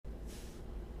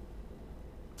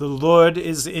The Lord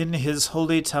is in his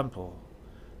holy temple.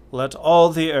 Let all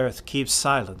the earth keep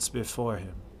silence before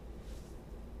him.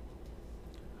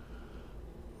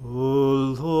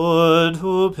 O Lord,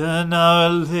 open our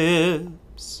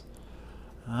lips,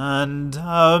 and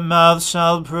our mouth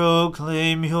shall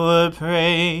proclaim your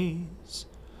praise.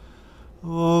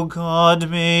 O God,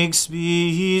 make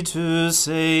speed to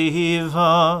save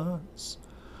us.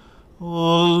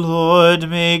 O Lord,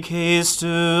 make haste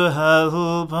to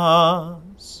help us.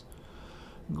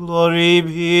 Glory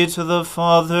be to the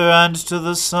Father, and to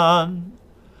the Son,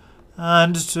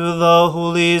 and to the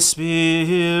Holy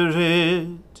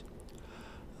Spirit,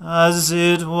 as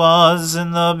it was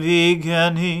in the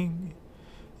beginning,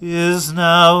 is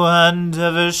now, and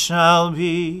ever shall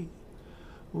be,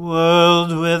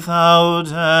 world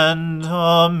without end.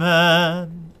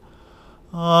 Amen.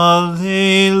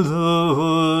 Alleluia.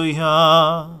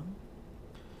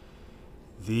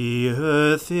 The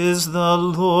earth is the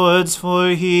Lord's, for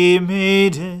he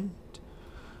made it.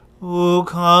 O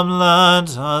come,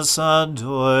 let us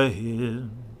adore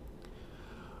him.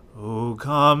 O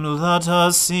come, let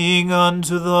us sing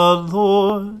unto the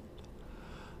Lord.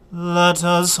 Let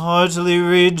us heartily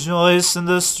rejoice in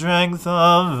the strength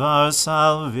of our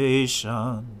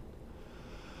salvation.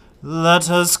 Let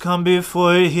us come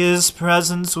before his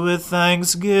presence with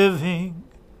thanksgiving,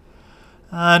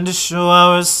 and show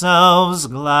ourselves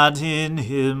glad in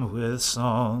him with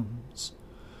songs.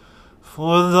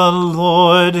 For the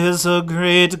Lord is a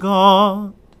great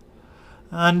God,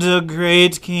 and a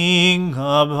great King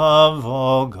above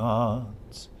all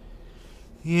gods.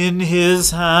 In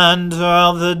his hand are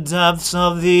all the depths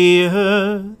of the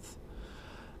earth,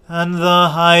 and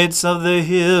the heights of the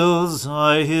hills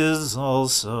are his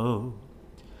also.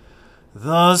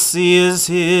 The sea is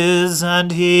his,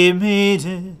 and he made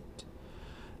it,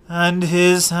 and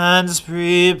his hands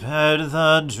prepared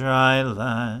the dry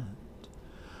land.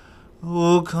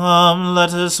 O come,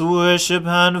 let us worship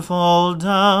and fall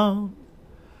down,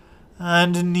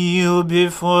 and kneel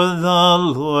before the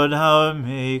Lord our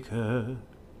Maker.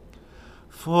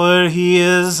 For he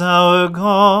is our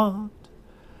God,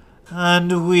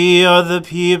 and we are the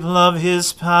people of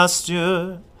his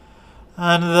pasture,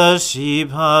 and the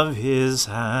sheep of his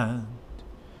hand.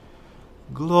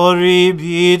 Glory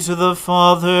be to the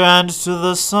Father, and to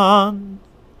the Son,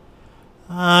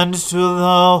 and to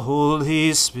the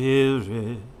Holy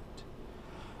Spirit,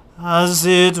 as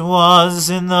it was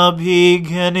in the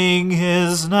beginning,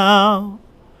 is now,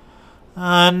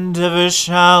 and ever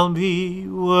shall be,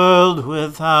 world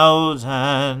without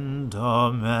end.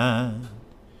 Amen.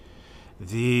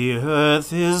 The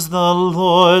earth is the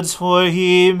Lord's, for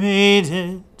he made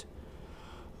it.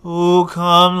 O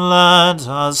come, let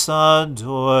us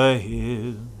adore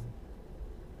him.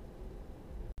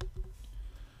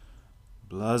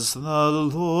 Bless the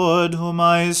Lord, O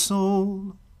my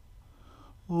soul.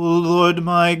 O Lord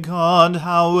my God,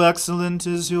 how excellent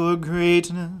is your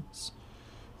greatness!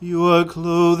 You are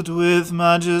clothed with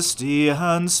majesty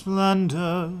and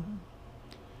splendor.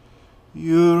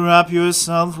 You wrap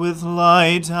yourself with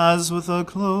light as with a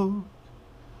cloak,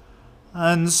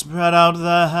 and spread out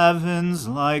the heavens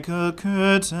like a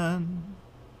curtain.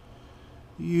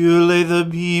 You lay the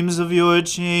beams of your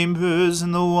chambers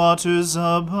in the waters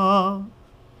above.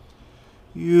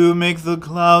 You make the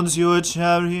clouds your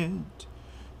chariot.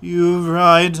 You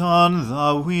ride on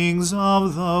the wings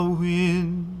of the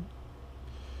wind.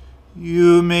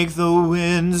 You make the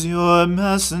winds your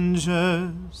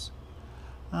messengers,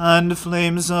 and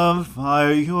flames of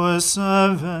fire your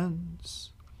servants.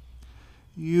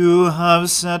 You have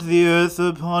set the earth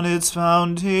upon its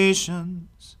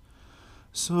foundations,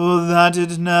 so that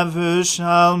it never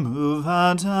shall move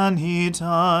at any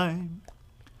time.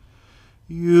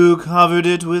 You covered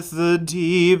it with the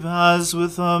deep as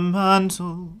with a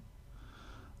mantle.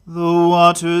 The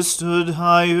waters stood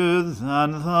higher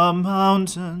than the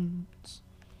mountains.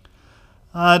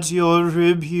 At your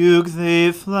rebuke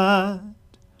they fled.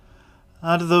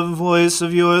 At the voice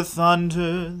of your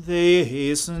thunder they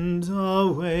hastened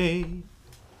away.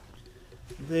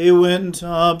 They went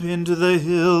up into the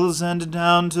hills and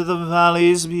down to the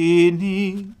valleys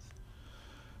beneath,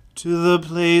 to the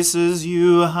places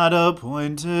you had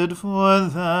appointed for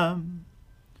them.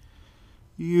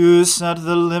 You set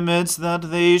the limits that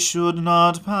they should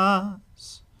not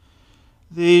pass.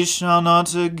 They shall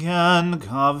not again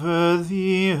cover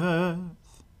the earth.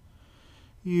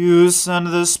 You send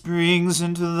the springs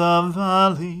into the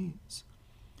valleys.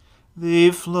 They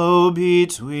flow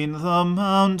between the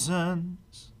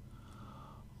mountains.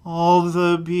 All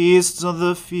the beasts of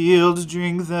the field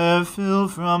drink their fill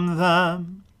from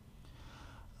them,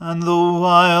 and the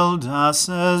wild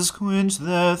asses quench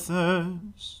their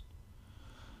thirst.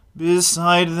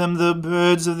 Beside them the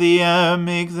birds of the air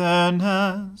make their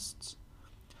nests,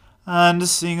 and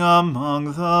sing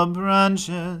among the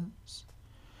branches.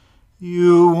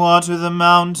 You water the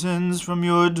mountains from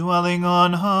your dwelling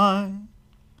on high.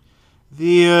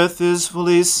 The earth is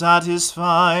fully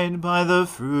satisfied by the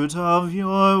fruit of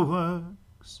your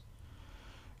works.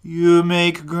 You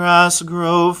make grass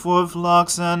grow for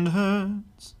flocks and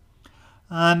herds,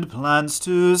 and plants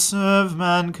to serve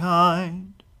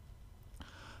mankind,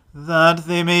 that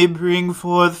they may bring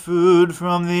forth food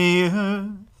from the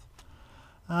earth,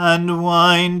 and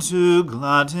wine to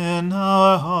gladden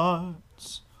our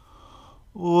hearts,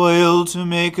 oil to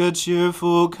make a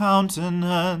cheerful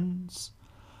countenance,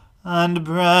 and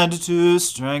bread to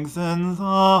strengthen the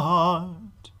heart.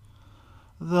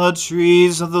 The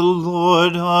trees of the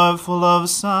Lord are full of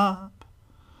sap,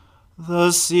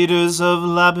 the cedars of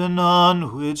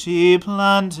Lebanon which he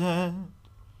planted,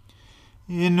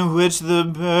 in which the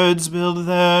birds build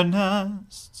their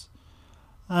nests,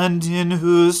 and in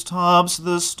whose tops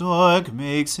the stork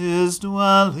makes his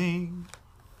dwelling.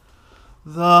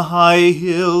 The high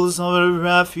hills are a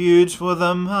refuge for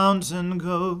the mountain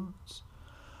goats,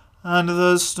 and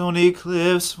the stony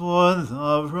cliffs for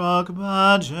the rock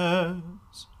badgers.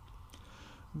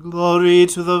 Glory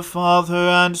to the Father,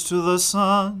 and to the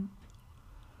Son,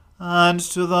 and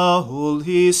to the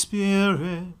Holy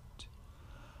Spirit,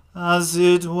 as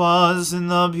it was in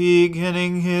the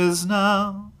beginning, is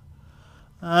now,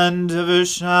 and ever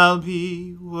shall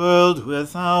be, world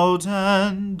without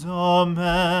end.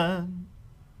 Amen.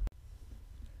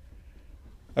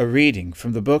 A reading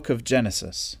from the book of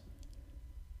Genesis.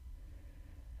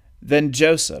 Then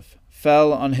Joseph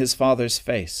fell on his father's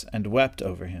face, and wept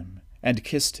over him, and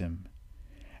kissed him.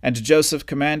 And Joseph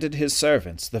commanded his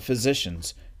servants, the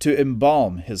physicians, to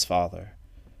embalm his father.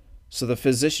 So the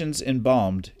physicians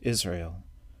embalmed Israel.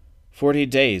 40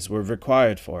 days were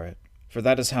required for it, for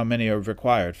that is how many are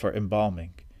required for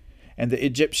embalming. And the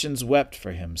Egyptians wept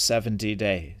for him 70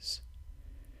 days.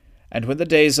 And when the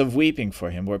days of weeping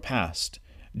for him were past,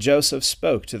 Joseph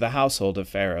spoke to the household of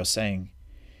Pharaoh, saying,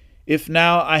 If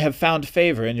now I have found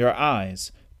favor in your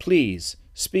eyes, please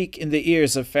speak in the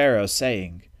ears of Pharaoh,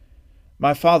 saying,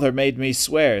 My father made me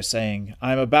swear, saying,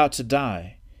 I am about to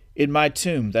die. In my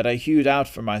tomb that I hewed out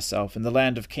for myself in the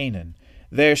land of Canaan,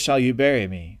 there shall you bury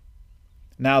me.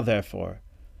 Now therefore,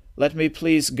 let me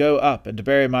please go up and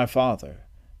bury my father,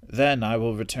 then I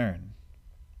will return.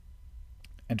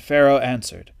 And Pharaoh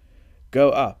answered,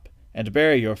 Go up and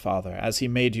bury your father, as he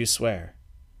made you swear.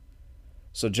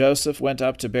 So Joseph went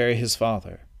up to bury his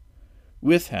father.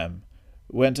 With him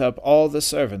went up all the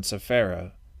servants of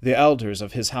Pharaoh, the elders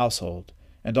of his household,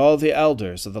 and all the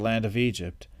elders of the land of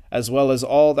Egypt, as well as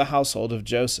all the household of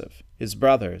Joseph, his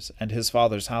brothers, and his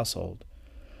father's household.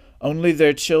 Only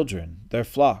their children, their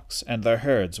flocks, and their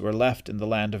herds were left in the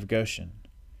land of Goshen.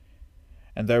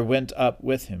 And there went up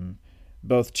with him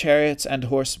both chariots and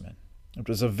horsemen. It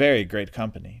was a very great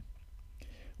company.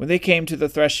 When they came to the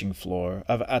threshing floor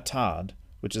of Atad,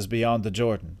 which is beyond the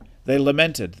Jordan, they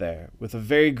lamented there with a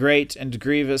very great and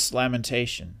grievous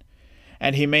lamentation.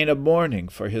 And he made a mourning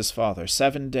for his father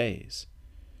 7 days.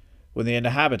 When the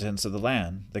inhabitants of the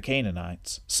land, the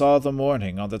Canaanites, saw the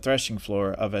mourning on the threshing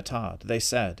floor of Atad, they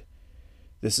said,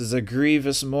 This is a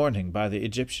grievous mourning by the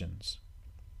Egyptians.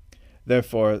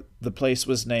 Therefore the place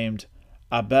was named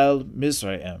Abel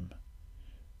Mizraim,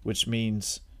 which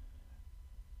means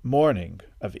mourning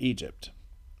of Egypt.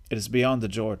 It is beyond the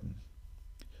Jordan.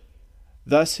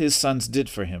 Thus his sons did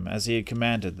for him as he had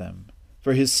commanded them,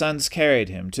 for his sons carried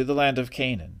him to the land of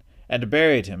Canaan, and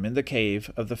buried him in the cave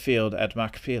of the field at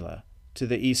Machpelah, to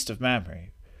the east of Mamre,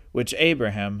 which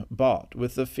Abraham bought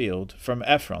with the field from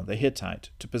Ephron the Hittite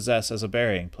to possess as a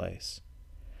burying place.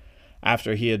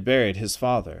 After he had buried his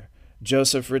father,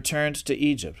 Joseph returned to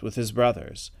Egypt with his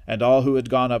brothers, and all who had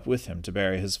gone up with him to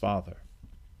bury his father.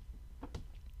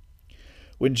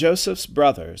 When Joseph's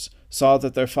brothers saw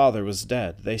that their father was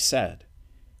dead, they said,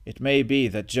 It may be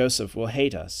that Joseph will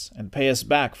hate us, and pay us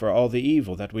back for all the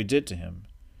evil that we did to him.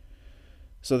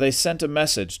 So they sent a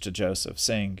message to Joseph,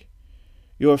 saying,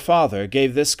 Your father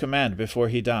gave this command before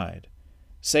he died.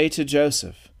 Say to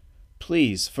Joseph,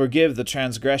 Please forgive the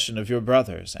transgression of your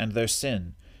brothers and their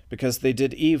sin, because they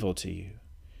did evil to you.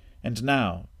 And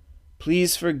now,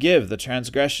 please forgive the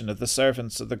transgression of the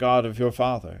servants of the God of your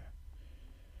father.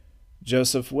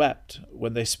 Joseph wept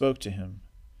when they spoke to him.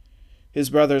 His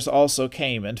brothers also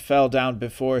came and fell down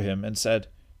before him and said,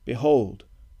 Behold,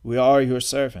 we are your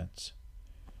servants.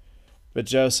 But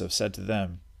Joseph said to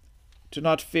them, Do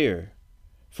not fear,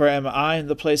 for am I in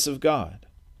the place of God?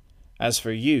 As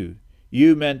for you,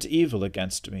 you meant evil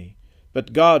against me,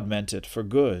 but God meant it for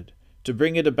good, to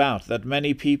bring it about that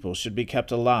many people should be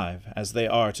kept alive as they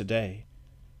are today.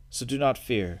 So do not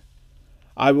fear.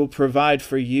 I will provide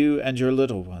for you and your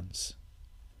little ones."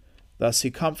 Thus he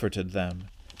comforted them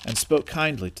and spoke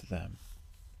kindly to them.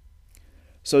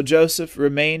 So Joseph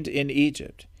remained in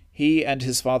Egypt, he and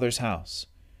his father's house.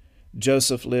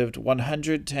 Joseph lived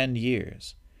 110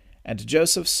 years, and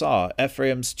Joseph saw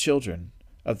Ephraim's children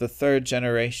of the 3rd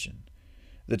generation.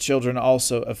 The children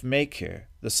also of Machir,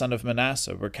 the son of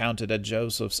Manasseh, were counted as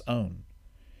Joseph's own.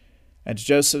 And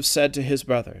Joseph said to his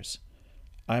brothers,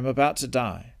 "I am about to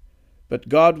die, but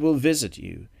God will visit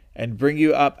you and bring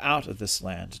you up out of this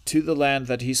land, to the land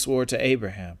that he swore to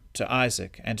Abraham, to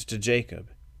Isaac, and to Jacob."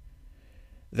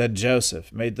 Then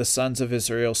Joseph made the sons of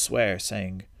Israel swear,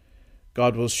 saying,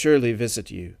 "God will surely visit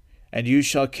you, and you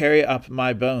shall carry up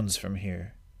my bones from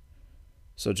here."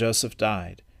 So Joseph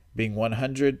died, being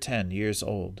 110 years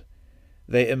old.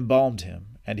 They embalmed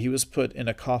him, and he was put in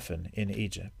a coffin in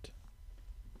Egypt.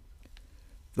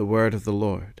 The word of the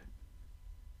Lord.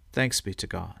 Thanks be to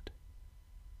God.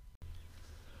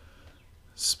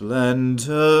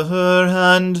 Splendor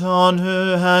and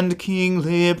honor and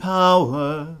kingly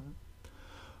power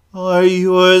are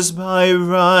yours by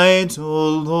right, O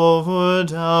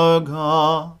Lord our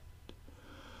God.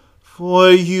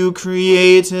 For you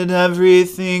created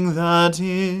everything that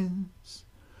is,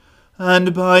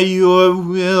 and by your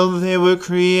will they were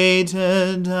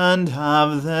created and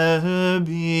have their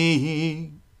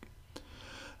being.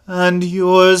 And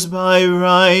yours by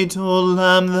right, O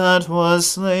Lamb that was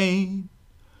slain,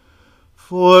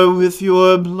 for with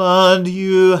your blood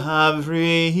you have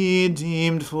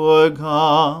redeemed for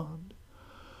God,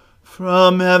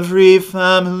 from every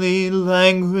family,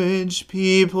 language,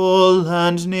 people,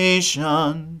 and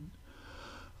nation,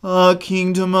 a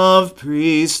kingdom of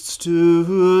priests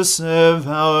to serve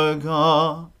our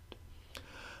God.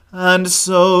 And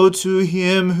so to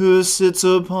him who sits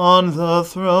upon the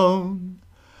throne,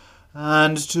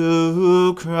 and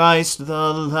to Christ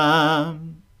the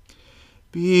Lamb,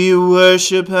 be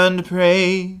worship and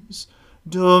praise,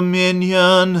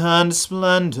 dominion and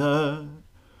splendor,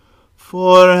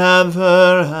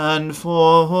 forever and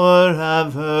forevermore.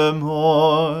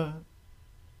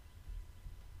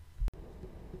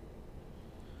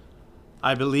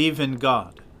 I believe in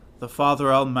God, the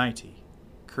Father Almighty,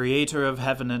 creator of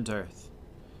heaven and earth.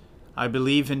 I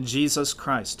believe in Jesus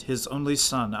Christ, his only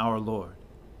Son, our Lord.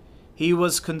 He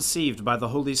was conceived by the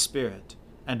Holy Spirit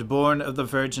and born of the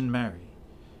Virgin Mary.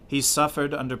 He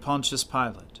suffered under Pontius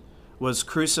Pilate, was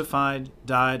crucified,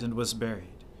 died, and was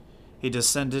buried. He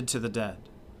descended to the dead.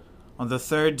 On the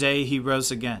 3rd day he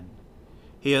rose again.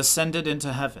 He ascended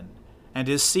into heaven, and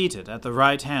is seated at the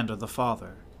right hand of the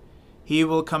Father. He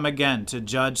will come again to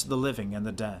judge the living and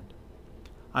the dead.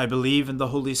 I believe in the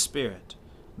Holy Spirit,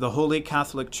 the Holy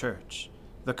Catholic Church,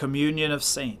 the communion of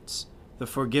saints, the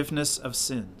forgiveness of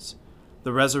sins,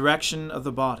 the resurrection of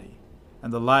the body,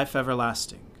 and the life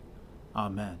everlasting.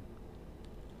 Amen.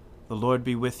 The Lord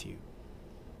be with you.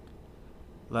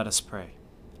 Let us pray.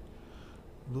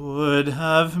 Lord,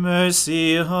 have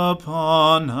mercy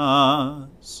upon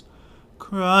us.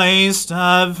 Christ,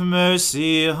 have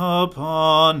mercy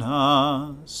upon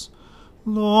us.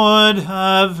 Lord,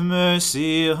 have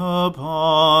mercy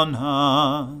upon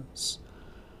us.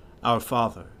 Our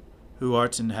Father, who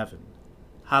art in heaven,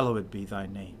 hallowed be thy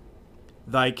name.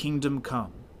 Thy kingdom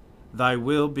come, thy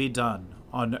will be done,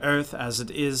 on earth as it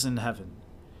is in heaven.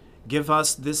 Give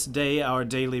us this day our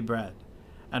daily bread,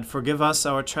 and forgive us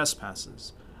our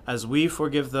trespasses, as we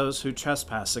forgive those who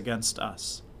trespass against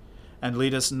us. And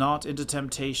lead us not into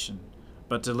temptation,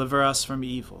 but deliver us from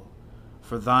evil.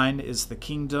 For thine is the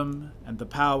kingdom, and the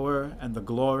power, and the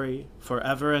glory,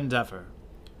 forever and ever.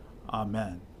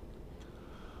 Amen.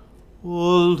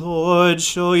 O Lord,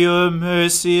 show your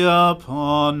mercy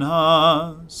upon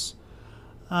us,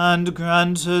 and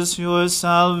grant us your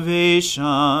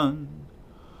salvation.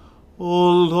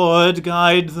 O Lord,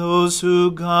 guide those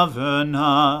who govern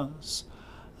us,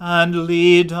 and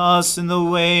lead us in the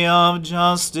way of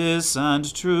justice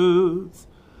and truth.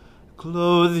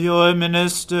 Clothe your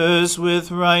ministers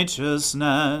with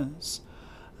righteousness,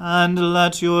 and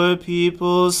let your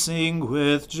people sing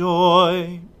with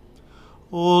joy.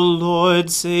 O Lord,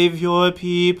 save your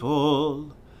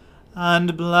people,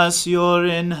 and bless your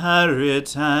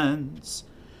inheritance.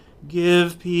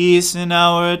 Give peace in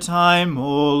our time,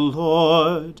 O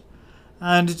Lord,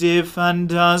 and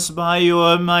defend us by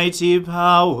your mighty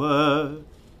power.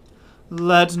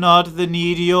 Let not the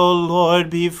needy, O Lord,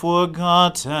 be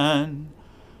forgotten,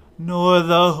 nor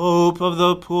the hope of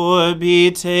the poor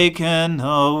be taken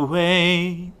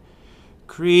away.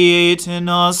 Create in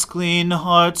us clean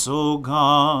hearts, O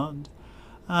God,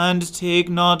 and take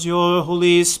not your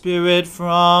Holy Spirit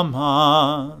from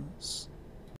us.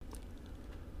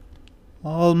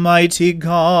 Almighty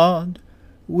God,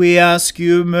 we ask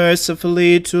you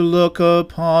mercifully to look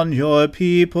upon your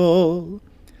people,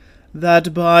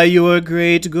 that by your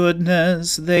great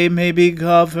goodness they may be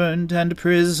governed and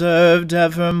preserved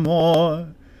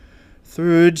evermore.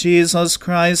 Through Jesus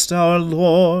Christ our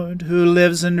Lord, who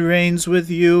lives and reigns with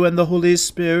you and the Holy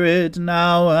Spirit,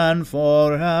 now and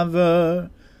forever.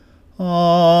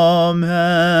 Amen.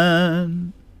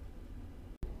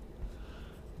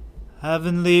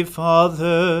 Heavenly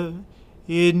Father,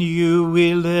 in you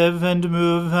we live and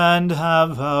move and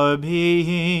have our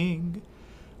being.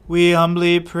 We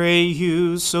humbly pray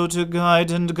you so to guide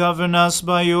and govern us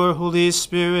by your Holy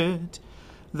Spirit,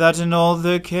 that in all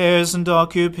the cares and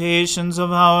occupations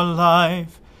of our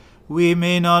life we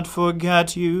may not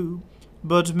forget you,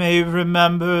 but may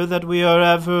remember that we are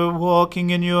ever walking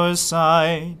in your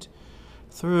sight.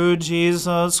 Through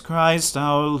Jesus Christ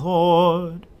our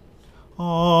Lord.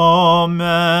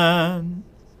 Amen.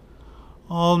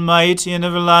 Almighty and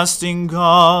everlasting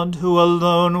God, who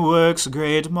alone works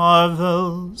great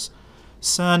marvels,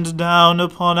 send down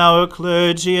upon our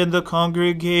clergy and the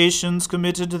congregations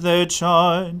committed to their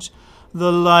charge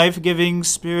the life-giving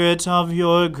Spirit of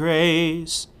your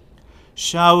grace.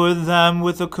 Shower them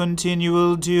with the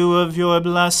continual dew of your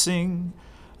blessing,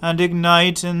 and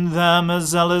ignite in them a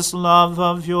zealous love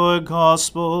of your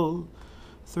gospel.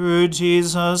 Through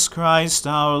Jesus Christ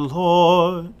our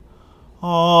Lord.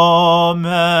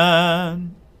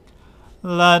 Amen.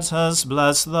 Let us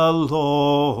bless the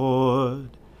Lord.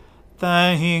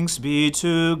 Thanks be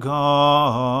to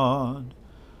God.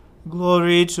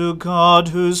 Glory to God,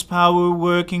 whose power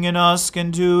working in us can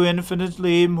do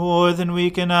infinitely more than we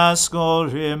can ask or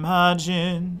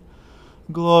imagine.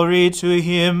 Glory to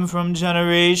him from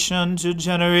generation to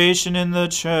generation in the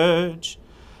church,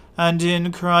 and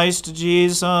in Christ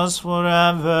Jesus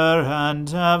forever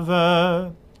and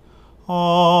ever.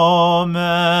 Amen.